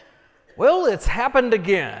Well, it's happened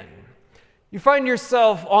again. You find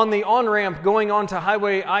yourself on the on-ramp going onto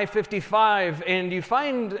Highway I-55, and you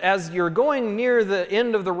find as you're going near the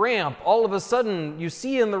end of the ramp, all of a sudden you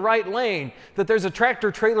see in the right lane that there's a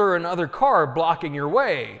tractor trailer or another car blocking your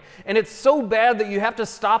way. And it's so bad that you have to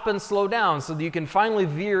stop and slow down so that you can finally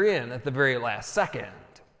veer in at the very last second.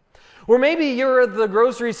 Or maybe you're at the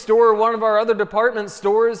grocery store or one of our other department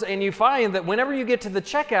stores, and you find that whenever you get to the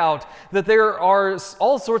checkout, that there are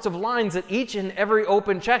all sorts of lines at each and every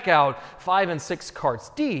open checkout, 5 and 6 carts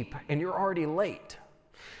deep, and you're already late.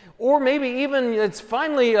 Or maybe even it's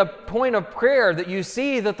finally a point of prayer that you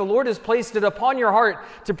see that the Lord has placed it upon your heart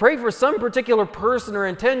to pray for some particular person or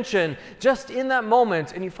intention just in that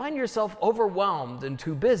moment, and you find yourself overwhelmed and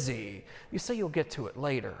too busy. You say you'll get to it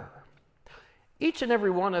later. Each and every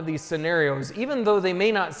one of these scenarios, even though they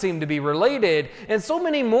may not seem to be related, and so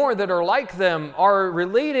many more that are like them are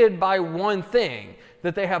related by one thing,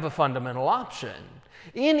 that they have a fundamental option.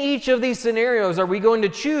 In each of these scenarios, are we going to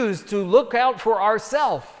choose to look out for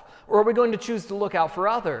ourselves, or are we going to choose to look out for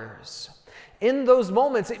others? In those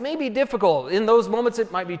moments, it may be difficult. In those moments,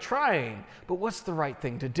 it might be trying. But what's the right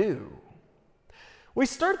thing to do? We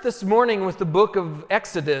start this morning with the book of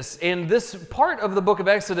Exodus, and this part of the book of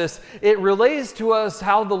Exodus, it relays to us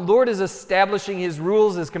how the Lord is establishing His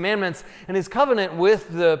rules, His commandments, and His covenant with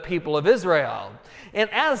the people of Israel. And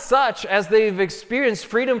as such, as they've experienced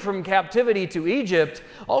freedom from captivity to Egypt,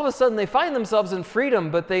 all of a sudden they find themselves in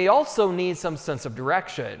freedom, but they also need some sense of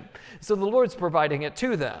direction. So the Lord's providing it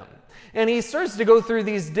to them. And He starts to go through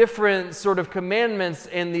these different sort of commandments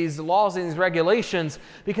and these laws and these regulations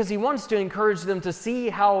because He wants to encourage them to see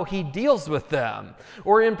how He deals with them,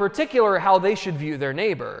 or in particular, how they should view their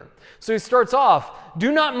neighbor. So He starts off,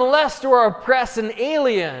 "Do not molest or oppress an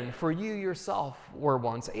alien, for you yourself were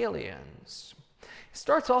once aliens." He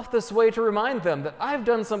starts off this way to remind them that I've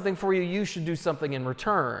done something for you, you should do something in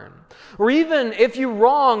return. Or even if you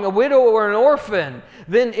wrong a widow or an orphan,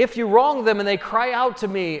 then if you wrong them and they cry out to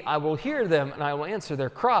me, I will hear them and I will answer their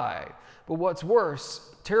cry. But what's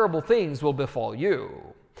worse, terrible things will befall you.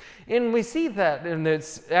 And we see that, and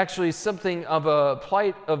it's actually something of a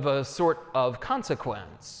plight of a sort of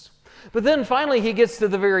consequence. But then finally he gets to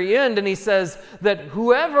the very end and he says that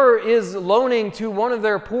whoever is loaning to one of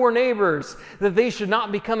their poor neighbors, that they should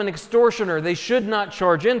not become an extortioner, they should not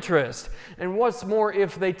charge interest. And what's more,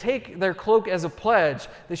 if they take their cloak as a pledge,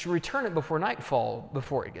 they should return it before nightfall,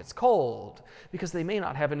 before it gets cold, because they may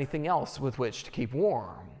not have anything else with which to keep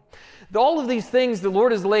warm. All of these things the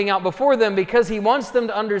Lord is laying out before them because He wants them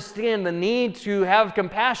to understand the need to have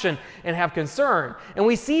compassion and have concern. And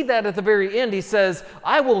we see that at the very end. He says,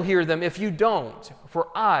 I will hear them if you don't, for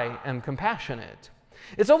I am compassionate.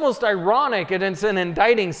 It's almost ironic and it's an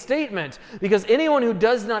indicting statement because anyone who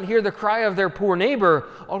does not hear the cry of their poor neighbor,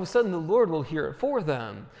 all of a sudden the Lord will hear it for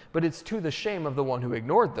them. But it's to the shame of the one who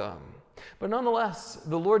ignored them. But nonetheless,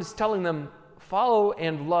 the Lord is telling them, follow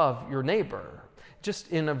and love your neighbor,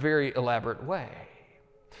 just in a very elaborate way.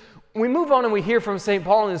 We move on and we hear from St.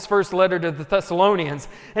 Paul in his first letter to the Thessalonians,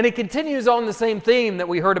 and he continues on the same theme that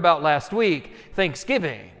we heard about last week,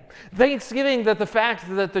 thanksgiving. Thanksgiving that the fact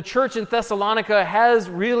that the church in Thessalonica has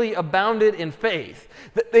really abounded in faith.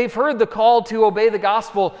 That they've heard the call to obey the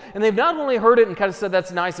gospel, and they've not only heard it and kind of said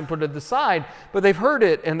that's nice and put it aside, but they've heard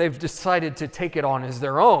it and they've decided to take it on as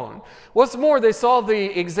their own. What's more, they saw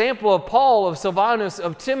the example of Paul, of Silvanus,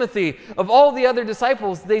 of Timothy, of all the other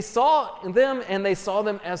disciples. They saw them and they saw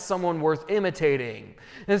them as someone worth imitating.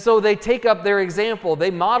 And so they take up their example,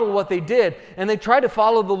 they model what they did, and they try to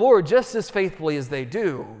follow the Lord just as faithfully as they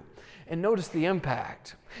do. And notice the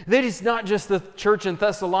impact. That it's not just the church in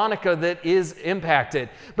Thessalonica that is impacted,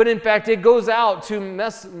 but in fact it goes out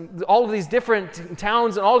to all of these different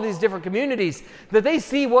towns and all of these different communities, that they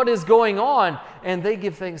see what is going on and they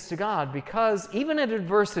give thanks to God, because even in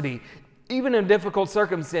adversity, even in difficult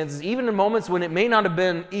circumstances, even in moments when it may not have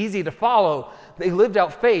been easy to follow, they lived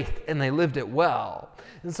out faith and they lived it well.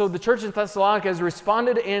 And so the church in Thessalonica has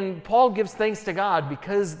responded, and Paul gives thanks to God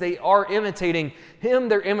because they are imitating Him,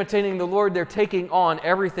 they're imitating the Lord, they're taking on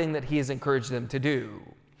everything that He has encouraged them to do.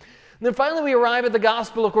 And then finally we arrive at the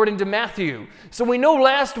gospel according to Matthew. So we know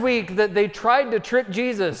last week that they tried to trick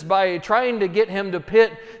Jesus by trying to get Him to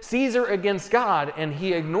pit Caesar against God, and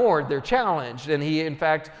He ignored their challenge, and He in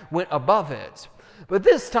fact went above it. But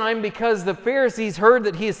this time, because the Pharisees heard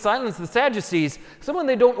that He has silenced the Sadducees, someone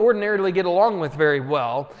they don't ordinarily get along with very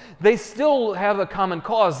well, they still have a common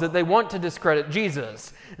cause that they want to discredit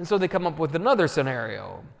Jesus. And so they come up with another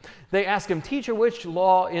scenario. They ask Him, Teacher, which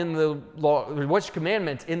commandment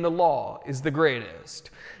in the law is the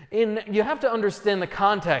greatest? You have to understand the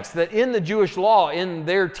context that in the Jewish law, in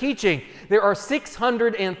their teaching, there are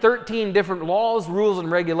 613 different laws, rules,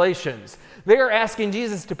 and regulations. They are asking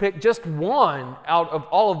Jesus to pick just one out of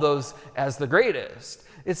all of those as the greatest.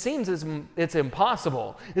 It seems it's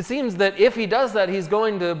impossible. It seems that if he does that, he's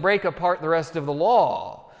going to break apart the rest of the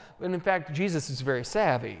law. And in fact, Jesus is very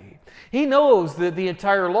savvy. He knows that the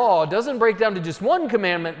entire law doesn't break down to just one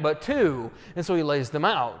commandment, but two, and so he lays them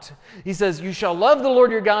out. He says, "You shall love the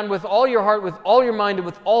Lord your God with all your heart, with all your mind, and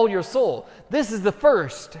with all your soul. This is the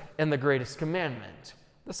first and the greatest commandment.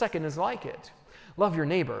 The second is like it. Love your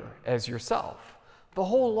neighbor as yourself." The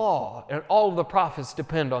whole law and all of the prophets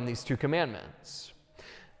depend on these two commandments.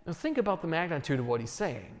 Now think about the magnitude of what he's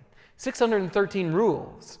saying. 613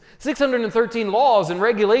 rules, 613 laws and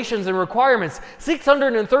regulations and requirements,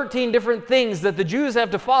 613 different things that the Jews have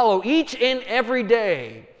to follow each and every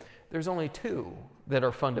day. There's only two that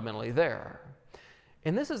are fundamentally there.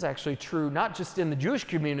 And this is actually true not just in the Jewish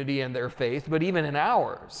community and their faith, but even in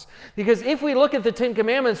ours. Because if we look at the Ten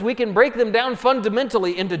Commandments, we can break them down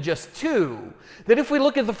fundamentally into just two. That if we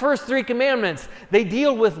look at the first three commandments, they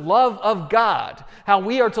deal with love of God, how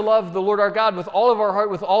we are to love the Lord our God with all of our heart,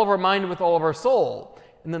 with all of our mind, and with all of our soul.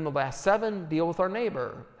 And then the last seven deal with our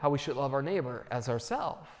neighbor, how we should love our neighbor as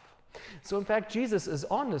ourselves. So in fact, Jesus is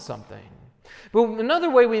on to something. But another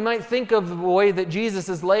way we might think of the way that Jesus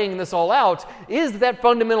is laying this all out is that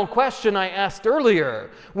fundamental question I asked earlier.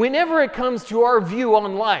 Whenever it comes to our view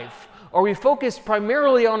on life, are we focused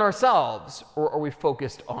primarily on ourselves or are we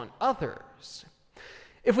focused on others?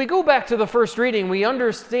 If we go back to the first reading, we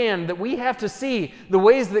understand that we have to see the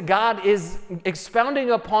ways that God is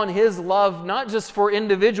expounding upon his love, not just for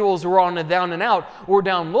individuals who are on the down and out or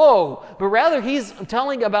down low, but rather he's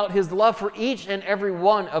telling about his love for each and every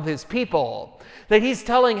one of his people. That he's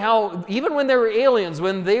telling how even when they were aliens,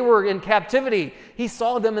 when they were in captivity, he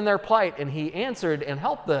saw them in their plight and he answered and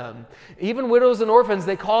helped them. Even widows and orphans,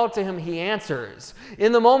 they call to him, he answers.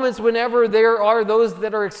 In the moments whenever there are those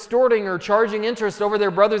that are extorting or charging interest over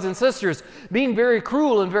their brothers and sisters, being very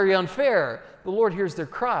cruel and very unfair, the Lord hears their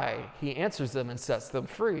cry. He answers them and sets them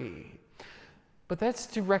free. But that's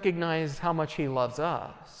to recognize how much he loves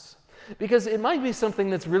us. Because it might be something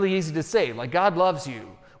that's really easy to say, like God loves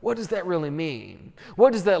you. What does that really mean?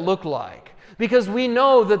 What does that look like? Because we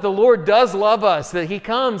know that the Lord does love us, that he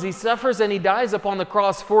comes, he suffers, and he dies upon the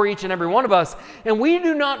cross for each and every one of us. And we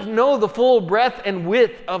do not know the full breadth and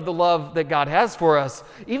width of the love that God has for us,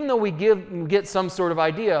 even though we get some sort of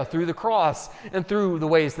idea through the cross and through the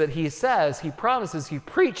ways that he says, he promises, he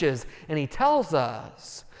preaches, and he tells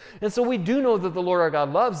us. And so we do know that the Lord our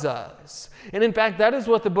God loves us. And in fact, that is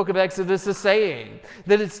what the book of Exodus is saying.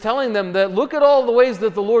 That it's telling them that look at all the ways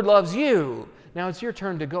that the Lord loves you. Now it's your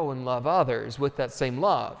turn to go and love others with that same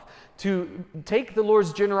love. To take the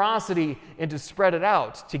Lord's generosity and to spread it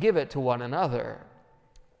out, to give it to one another.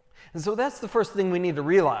 And so that's the first thing we need to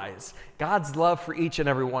realize. God's love for each and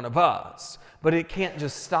every one of us. But it can't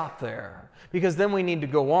just stop there. Because then we need to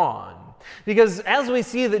go on. Because as we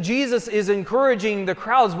see that Jesus is encouraging the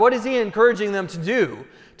crowds, what is he encouraging them to do?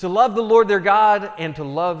 To love the Lord their God and to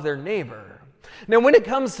love their neighbor. Now, when it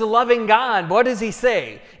comes to loving God, what does he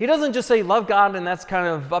say? He doesn't just say love God and that's kind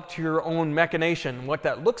of up to your own machination, what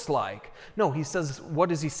that looks like. No, he says, what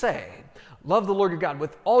does he say? Love the Lord your God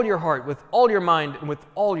with all your heart, with all your mind, and with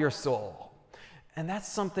all your soul. And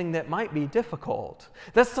that's something that might be difficult.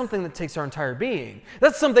 That's something that takes our entire being.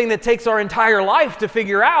 That's something that takes our entire life to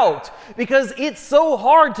figure out because it's so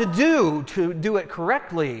hard to do it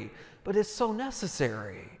correctly. But it's so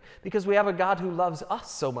necessary because we have a God who loves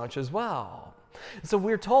us so much as well. So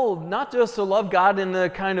we're told not just to love God in a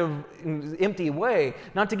kind of empty way,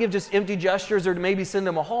 not to give just empty gestures or to maybe send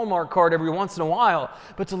him a Hallmark card every once in a while,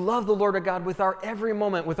 but to love the Lord our God with our every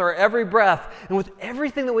moment, with our every breath, and with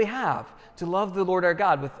everything that we have. To love the Lord our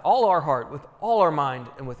God with all our heart, with all our mind,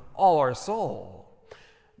 and with all our soul.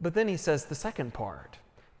 But then he says the second part,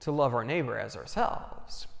 to love our neighbor as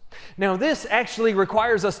ourselves. Now this actually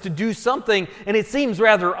requires us to do something, and it seems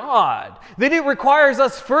rather odd, that it requires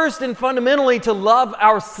us first and fundamentally to love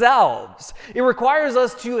ourselves. It requires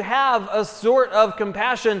us to have a sort of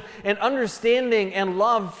compassion and understanding and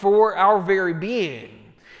love for our very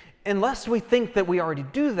being. Unless we think that we already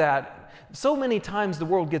do that, so many times the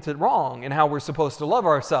world gets it wrong in how we're supposed to love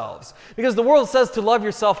ourselves. Because the world says to love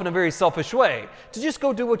yourself in a very selfish way. To just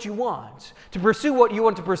go do what you want. To pursue what you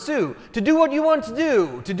want to pursue. To do what you want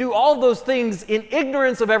to do all those things in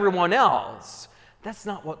ignorance of everyone else. That's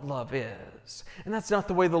not what love is. And that's not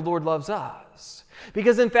the way the Lord loves us.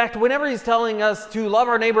 Because in fact, whenever he's telling us to love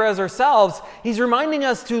our neighbor as ourselves, he's reminding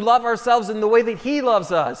us to love ourselves in the way that he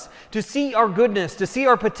loves us, to see our goodness, to see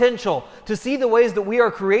our potential, to see the ways that we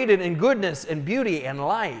are created in goodness and beauty and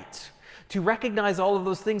light, to recognize all of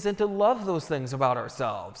those things and to love those things about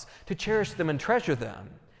ourselves, to cherish them and treasure them.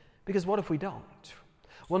 Because what if we don't?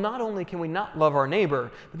 Well, not only can we not love our neighbor,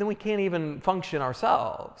 but then we can't even function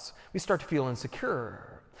ourselves. We start to feel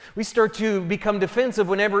insecure. We start to become defensive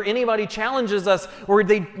whenever anybody challenges us or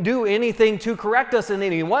they do anything to correct us in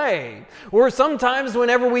any way. Or sometimes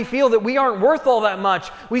whenever we feel that we aren't worth all that much,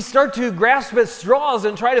 we start to grasp at straws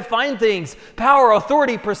and try to find things, power,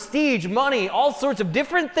 authority, prestige, money, all sorts of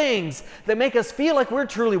different things that make us feel like we're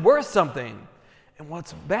truly worth something. And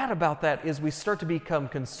what's bad about that is we start to become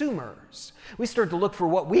consumers. We start to look for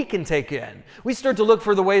what we can take in. We start to look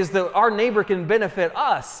for the ways that our neighbor can benefit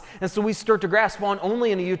us. And so we start to grasp on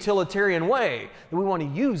only in a utilitarian way that we want to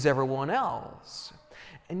use everyone else.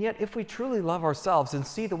 And yet, if we truly love ourselves and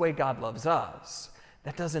see the way God loves us,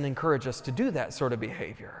 that doesn't encourage us to do that sort of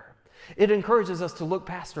behavior. It encourages us to look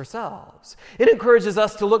past ourselves. It encourages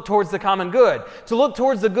us to look towards the common good, to look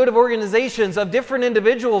towards the good of organizations, of different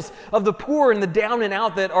individuals, of the poor and the down and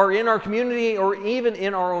out that are in our community or even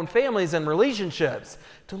in our own families and relationships,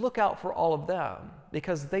 to look out for all of them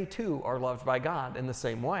because they too are loved by God in the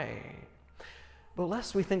same way. But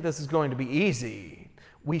lest we think this is going to be easy,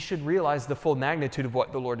 we should realize the full magnitude of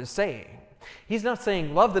what the Lord is saying. He's not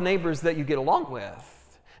saying love the neighbors that you get along with.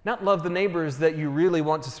 Not love the neighbors that you really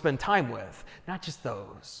want to spend time with. Not just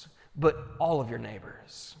those, but all of your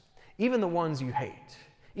neighbors. Even the ones you hate.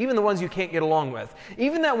 Even the ones you can't get along with.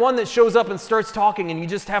 Even that one that shows up and starts talking and you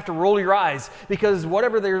just have to roll your eyes because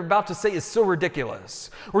whatever they're about to say is so ridiculous.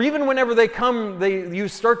 Or even whenever they come, you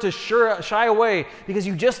start to shy away because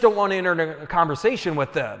you just don't want to enter a conversation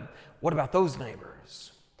with them. What about those neighbors?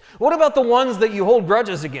 What about the ones that you hold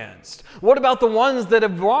grudges against? What about the ones that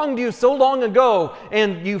have wronged you so long ago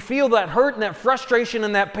and you feel that hurt and that frustration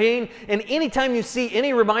and that pain, and anytime you see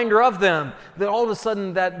any reminder of them, then all of a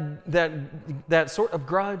sudden that sort of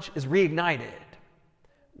grudge is reignited.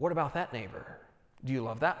 What about that neighbor? Do you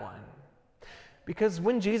love that one? Because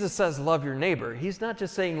when Jesus says love your neighbor, he's not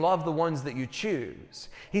just saying love the ones that you choose.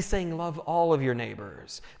 He's saying love all of your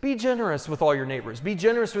neighbors. Be generous with all your neighbors. Be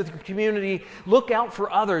generous with your community. Look out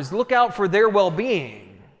for others. Look out for their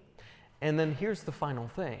well-being. And then here's the final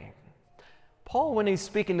thing. Paul, when he's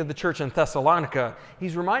speaking to the church in Thessalonica,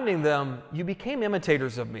 he's reminding them, you became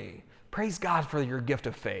imitators of me. Praise God for your gift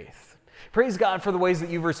of faith. Praise God for the ways that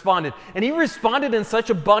you've responded. And you responded in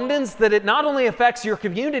such abundance that it not only affects your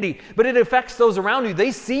community, but it affects those around you.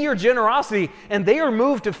 They see your generosity and they are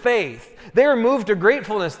moved to faith. They are moved to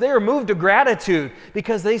gratefulness. They are moved to gratitude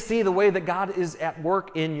because they see the way that God is at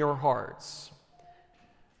work in your hearts.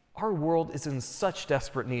 Our world is in such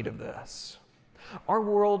desperate need of this. Our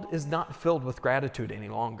world is not filled with gratitude any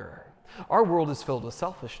longer. Our world is filled with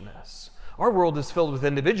selfishness. Our world is filled with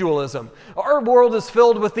individualism. Our world is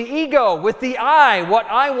filled with the ego, with the I, what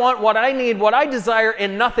I want, what I need, what I desire,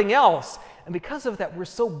 and nothing else. And because of that, we're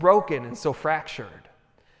so broken and so fractured.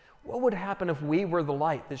 What would happen if we were the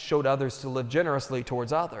light that showed others to live generously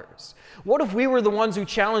towards others? What if we were the ones who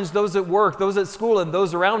challenged those at work, those at school, and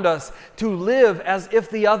those around us to live as if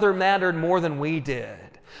the other mattered more than we did?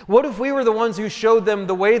 What if we were the ones who showed them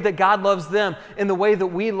the way that God loves them and the way that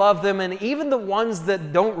we love them, and even the ones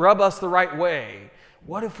that don't rub us the right way?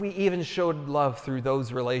 What if we even showed love through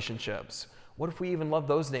those relationships? What if we even loved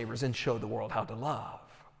those neighbors and showed the world how to love?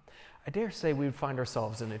 I dare say we would find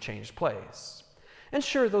ourselves in a changed place. And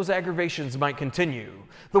sure, those aggravations might continue.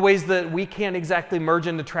 The ways that we can't exactly merge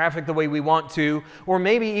into traffic the way we want to, or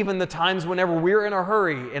maybe even the times whenever we're in a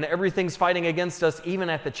hurry and everything's fighting against us, even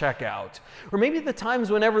at the checkout. Or maybe the times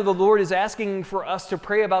whenever the Lord is asking for us to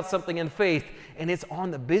pray about something in faith, and it's on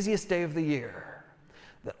the busiest day of the year.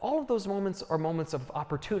 That all of those moments are moments of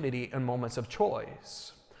opportunity and moments of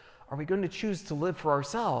choice. Are we going to choose to live for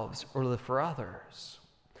ourselves or live for others?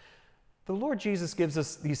 The Lord Jesus gives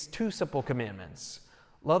us these two simple commandments.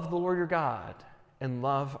 Love the Lord your God and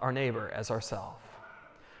love our neighbor as ourselves.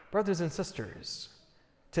 Brothers and sisters,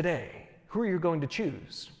 today, who are you going to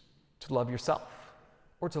choose? To love yourself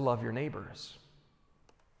or to love your neighbors?